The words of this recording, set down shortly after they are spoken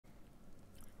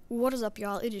What is up,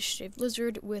 y'all? It is Shaved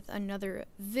Lizard with another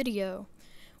video.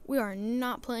 We are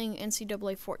not playing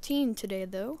NCAA 14 today,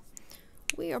 though.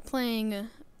 We are playing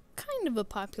kind of a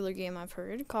popular game I've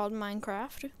heard called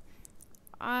Minecraft.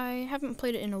 I haven't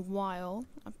played it in a while.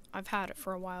 I've had it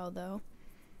for a while, though.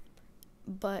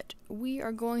 But we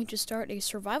are going to start a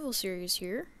survival series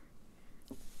here.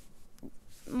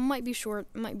 Might be short,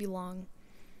 might be long.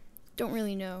 Don't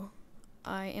really know.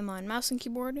 I am on mouse and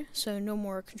keyboard, so no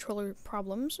more controller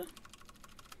problems.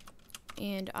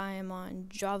 And I am on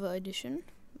Java Edition,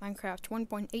 Minecraft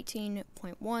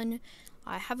 1.18.1.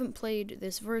 I haven't played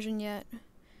this version yet.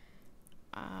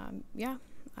 Yeah,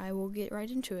 I will get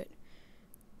right into it.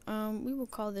 We will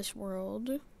call this world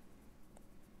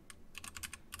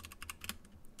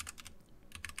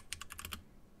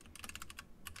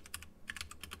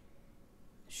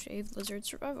Shaved Lizard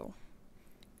Survival.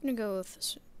 I'm gonna go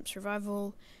with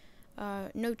survival,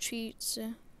 no cheats,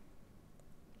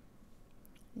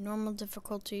 normal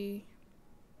difficulty,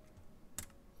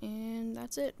 and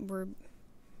that's it. We're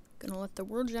gonna let the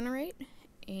world generate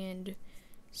and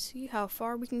see how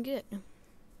far we can get.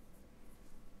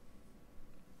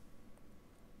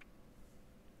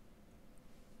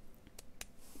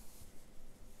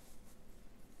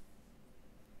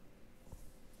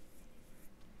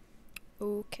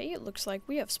 Okay, it looks like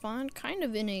we have spawned kind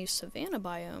of in a savanna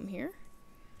biome here.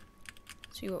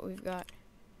 Let's see what we've got.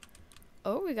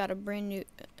 Oh, we got a brand new...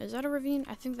 Is that a ravine?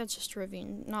 I think that's just a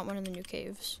ravine, not one of the new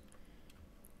caves.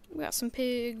 We got some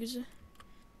pigs.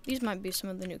 These might be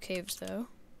some of the new caves, though.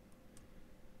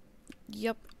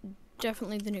 Yep,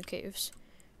 definitely the new caves.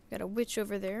 Got a witch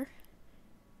over there.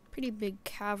 Pretty big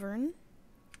cavern.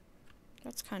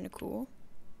 That's kind of cool.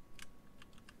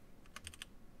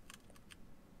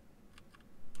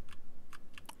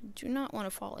 Do not want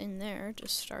to fall in there to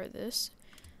start this.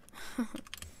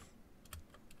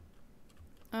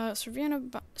 Savannah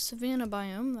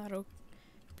biome, that'll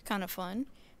be kind of fun.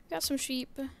 Got some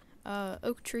sheep,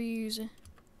 oak trees,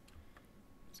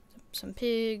 some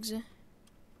pigs.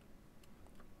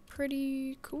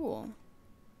 Pretty cool.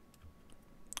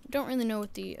 Don't really know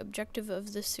what the objective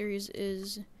of this series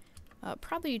is.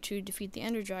 Probably to defeat the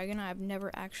Ender Dragon. I've never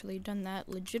actually done that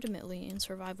legitimately in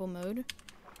survival mode.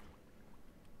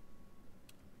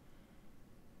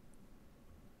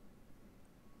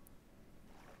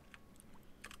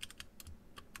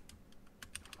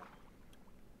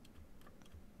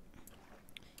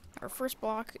 Our first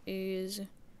block is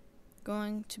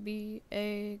going to be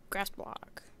a grass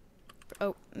block.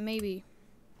 Oh, maybe.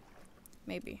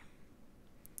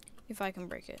 If I can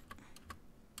break it.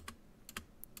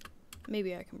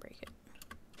 Maybe I can break it.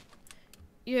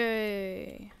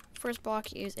 Yay! First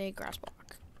block is a grass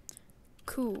block.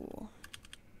 Cool.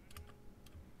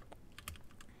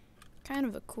 Kind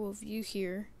of a cool view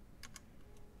here.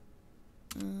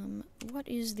 What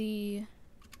is the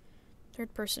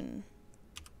third person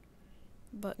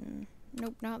button?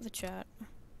 Nope, not the chat.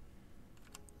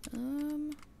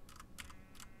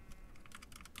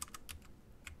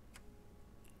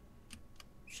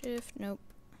 Shift, nope.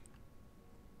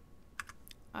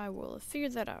 I will figure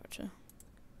that out.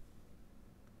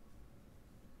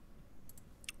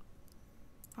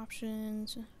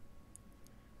 Options.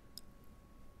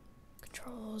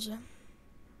 Controls.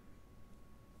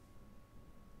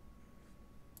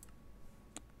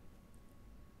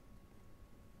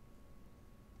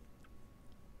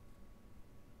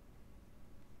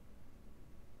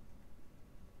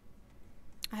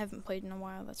 I haven't played in a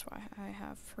while, that's why I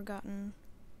have forgotten.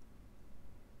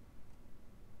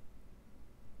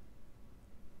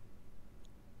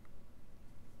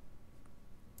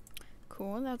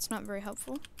 Cool, that's not very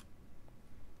helpful.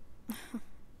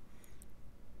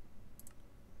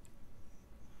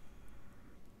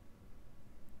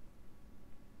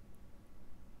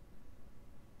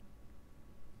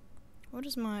 What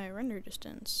is my render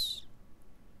distance?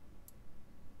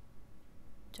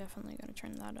 Definitely gonna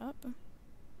turn that up.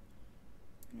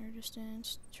 Render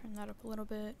distance, turn that up a little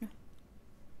bit.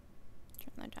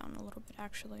 Turn that down a little bit,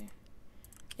 actually.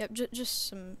 Yep, just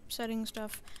some setting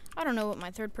stuff. I don't know what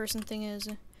my third person thing is,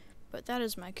 but that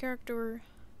is my character.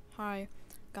 Hi.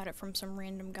 Got it from some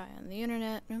random guy on the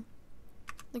internet.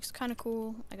 Looks kind of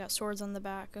cool. I got swords on the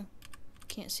back.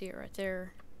 Can't see it right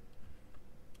there.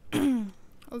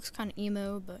 Looks kind of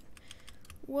emo, but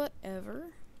whatever.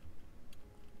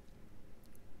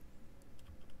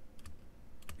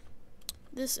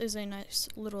 This is a nice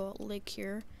little lake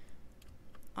here.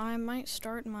 I might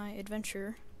start my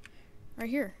adventure right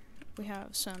here. We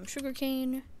have some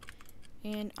sugarcane,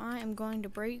 and I am going to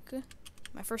break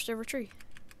my first ever tree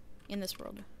in this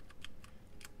world.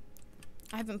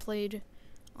 I haven't played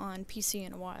on PC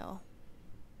in a while.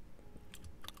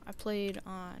 I played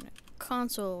on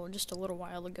console just a little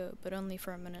while ago, but only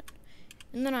for a minute.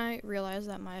 And then I realized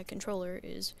that my controller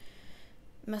is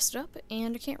messed up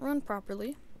and it can't run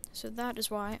properly. So that is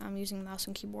why I'm using mouse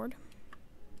and keyboard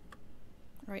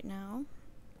right now.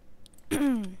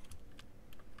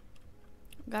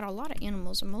 Got a lot of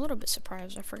animals. I'm a little bit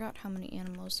surprised. I forgot how many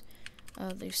animals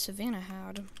the savannah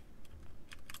had.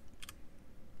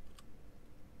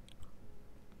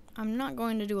 I'm not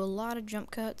going to do a lot of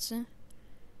jump cuts.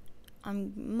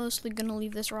 I'm mostly going to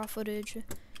leave this raw footage.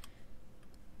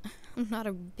 I'm not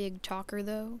a big talker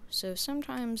though, so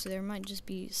sometimes there might just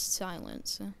be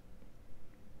silence.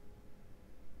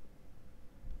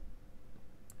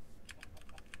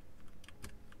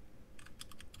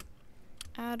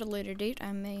 At a later date,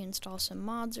 I may install some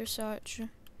mods or such,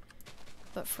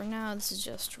 but for now, this is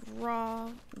just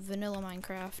raw, vanilla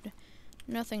Minecraft.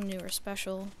 Nothing new or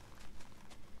special.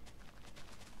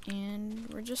 And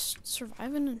we're just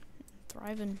surviving and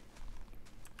thriving.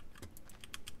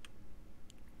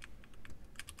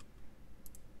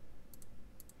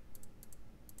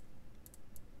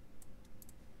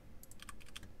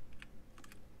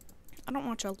 I don't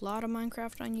watch a lot of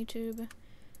Minecraft on YouTube,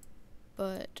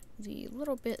 but the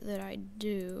little bit that I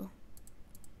do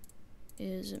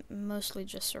is mostly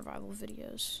just survival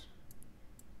videos.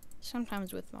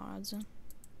 Sometimes with mods.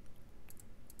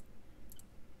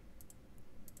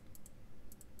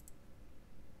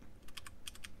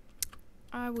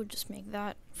 I would just make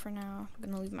that for now.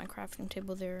 I'm gonna leave my crafting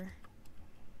table there.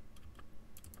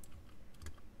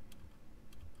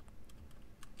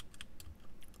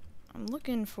 I'm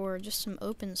looking for just some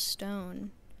open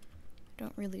stone. I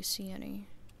don't really see any.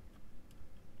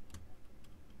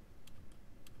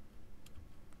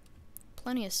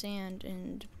 Plenty of sand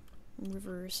and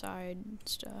riverside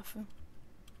stuff.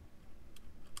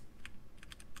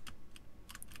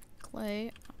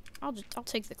 Clay. I'll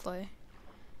take the clay.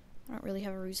 I don't really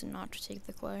have a reason not to take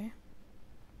the clay.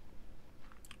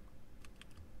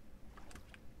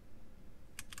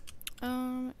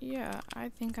 Yeah, I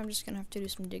think I'm just gonna have to do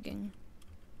some digging.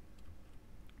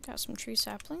 Got some tree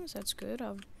saplings, that's good.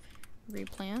 I'll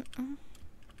replant.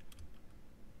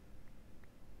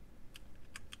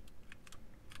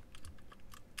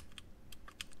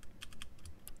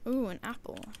 Ooh, an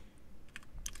apple.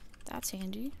 That's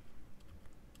handy.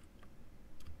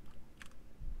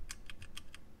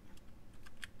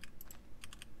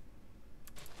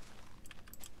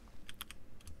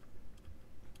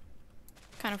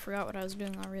 Kind of forgot what I was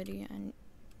doing already. I'm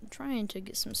trying to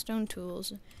get some stone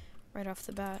tools right off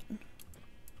the bat.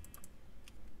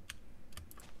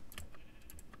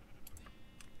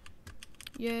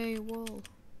 Yay, wool.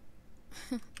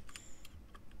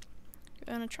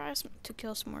 Gonna try to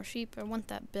kill some more sheep. I want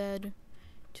that bed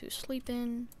to sleep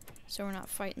in, so we're not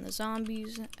fighting the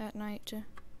zombies at night.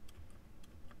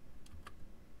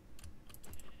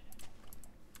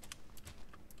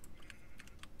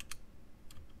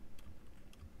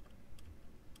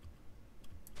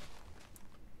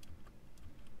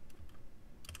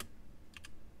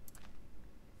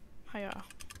 Hiya.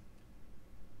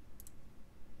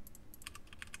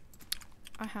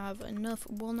 I have enough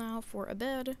wool now for a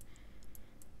bed.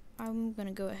 I'm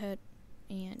gonna go ahead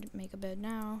and make a bed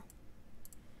now.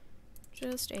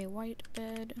 Just a white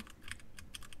bed.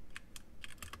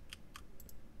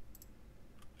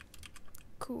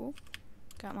 Cool.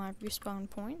 Got my respawn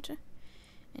point.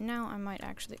 And now I might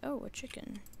actually... Oh, a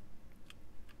chicken.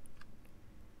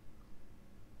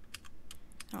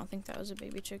 I don't think that was a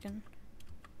baby chicken.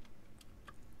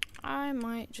 I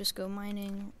might just go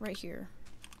mining right here.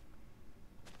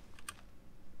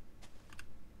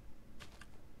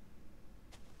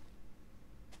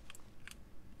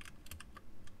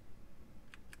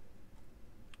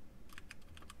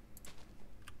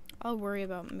 I'll worry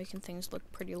about making things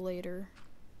look pretty later.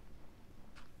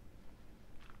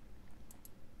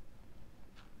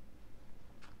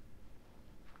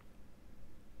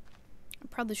 I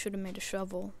probably should have made a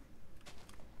shovel.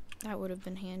 That would have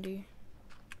been handy.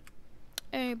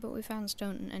 Hey, but we found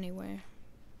stone anyway.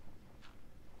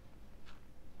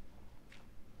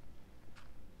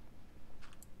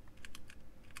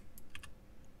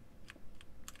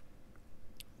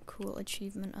 Cool,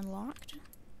 achievement unlocked.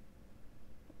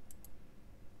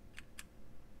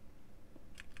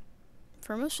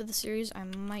 For most of the series, I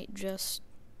might just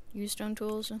use stone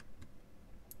tools.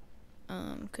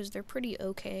 Because they're pretty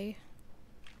okay.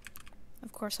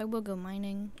 Of course, I will go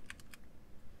mining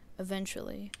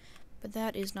eventually. But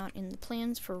that is not in the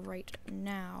plans for right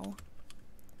now.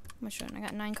 How much stone? I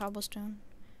got 9 cobblestone.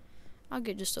 I'll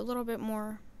get just a little bit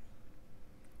more.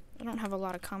 I don't have a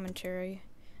lot of commentary.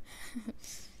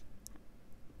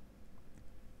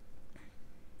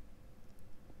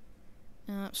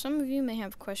 Some of you may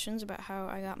have questions about how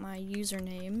I got my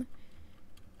username.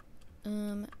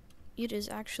 It is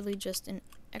actually just an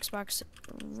Xbox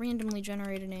randomly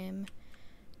generated name.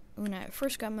 When I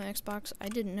first got my Xbox, I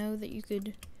didn't know that you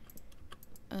could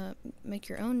make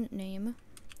your own name,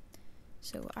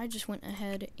 so I just went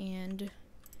ahead and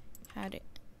had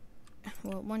it.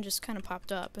 Well, one just kind of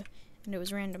popped up, and it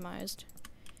was randomized,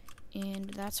 and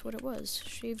that's what it was.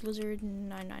 Shaved Lizard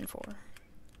 994.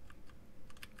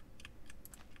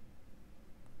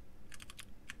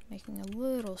 Making a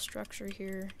little structure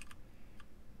here,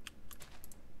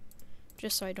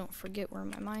 just so I don't forget where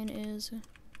my mine is.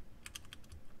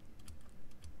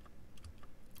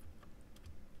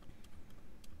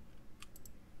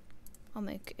 I'll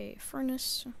make a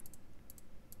furnace,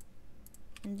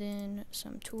 and then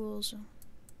some tools.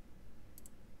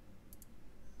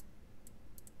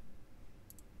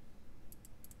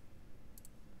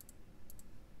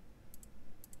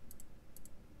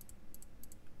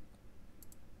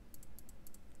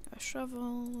 A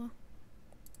shovel,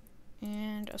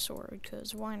 and a sword,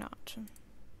 because why not?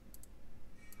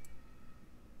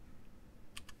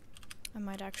 I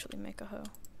might actually make a hoe.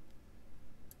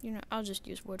 You know, I'll just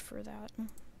use wood for that.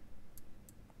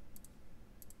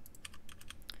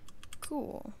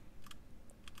 Cool.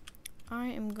 I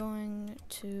am going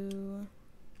to...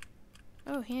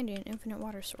 Oh, handy, an infinite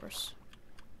water source.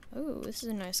 Oh, this is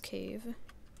a nice cave.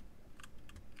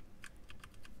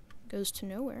 Goes to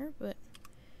nowhere, but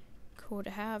cool to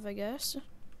have, I guess.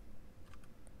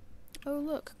 Oh,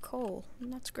 look, coal.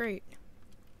 That's great.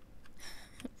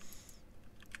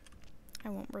 I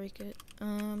won't break it.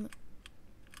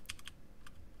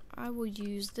 I will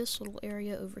use this little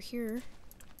area over here.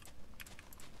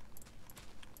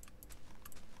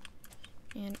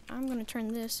 And I'm going to turn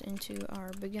this into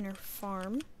our beginner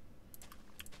farm.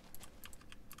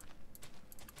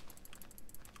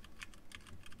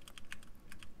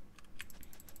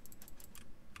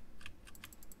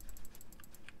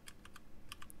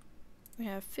 We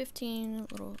have 15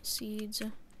 little seeds.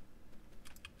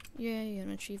 Yay,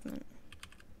 an achievement.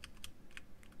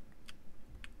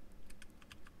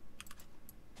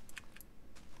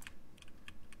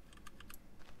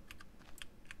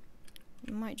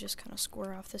 Might just kind of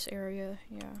square off this area,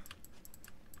 yeah.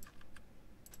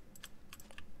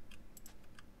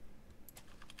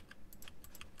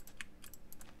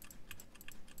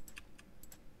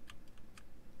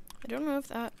 I don't know if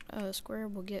that square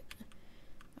will get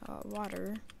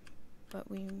water, but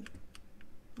we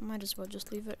might as well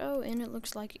just leave it. Oh, and it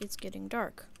looks like it's getting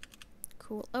dark.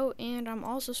 Cool. Oh, and I'm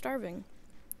also starving.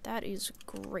 That is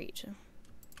great.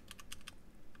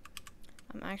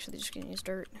 I'm actually just gonna use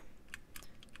dirt,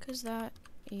 because that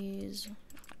is...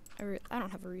 I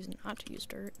don't have a reason not to use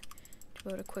dirt to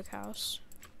build a quick house.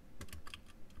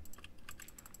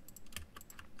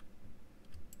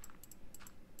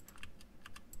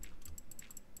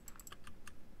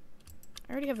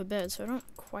 I already have a bed, so I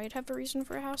don't quite have a reason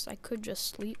for a house. I could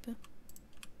just sleep.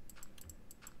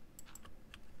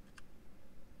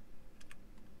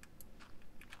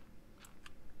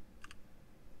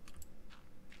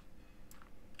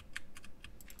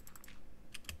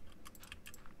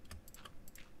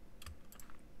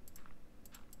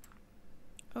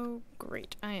 Oh,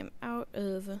 great. I am out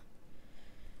of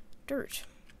dirt.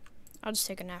 I'll just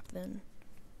take a nap then.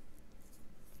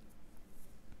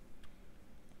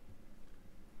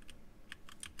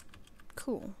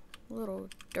 Cool. Little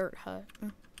dirt hut.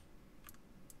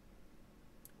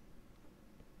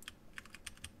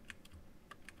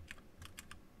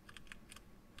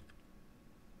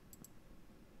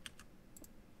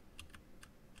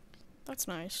 That's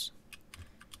nice.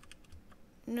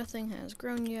 Nothing has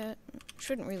grown yet.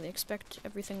 Shouldn't really expect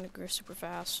everything to grow super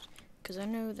fast, because I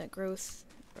know that growth,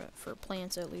 for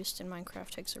plants at least in Minecraft,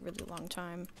 takes a really long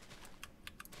time.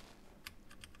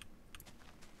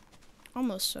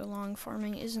 Almost so long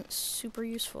farming isn't super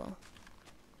useful.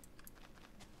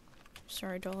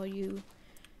 Sorry to all you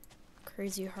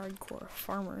crazy hardcore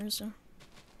farmers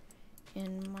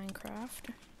in Minecraft.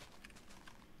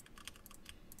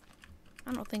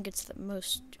 I don't think it's the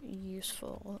most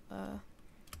useful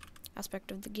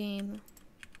aspect of the game.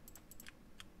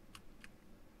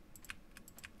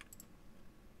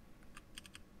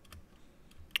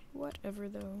 Whatever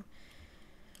though.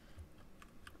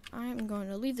 I'm going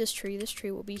to leave this tree. This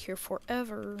tree will be here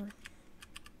forever.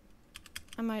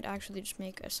 I might actually just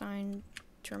make a sign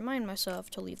to remind myself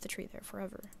to leave the tree there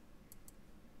forever.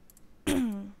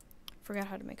 Forgot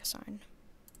how to make a sign.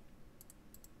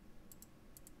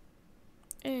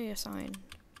 Hey, a sign.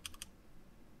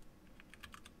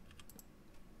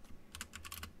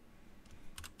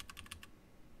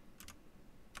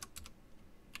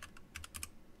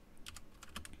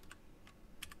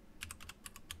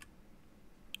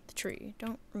 tree.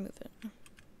 Don't remove it.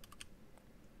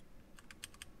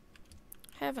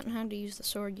 Haven't had to use the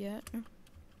sword yet.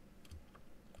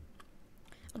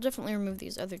 I'll definitely remove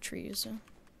these other trees.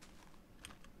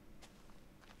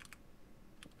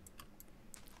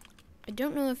 I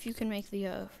don't know if you can make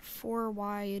the 4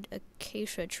 wide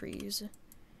acacia trees.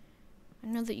 I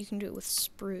know that you can do it with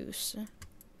spruce.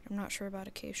 I'm not sure about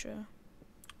acacia.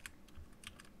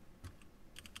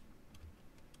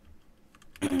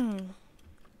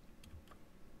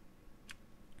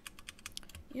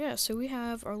 Yeah, so we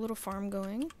have our little farm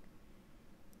going.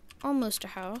 Almost a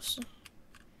house.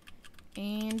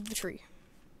 And the tree.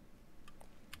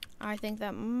 I think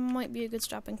that might be a good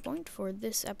stopping point for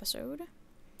this episode.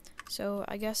 So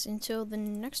I guess until the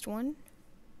next one,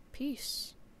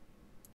 peace.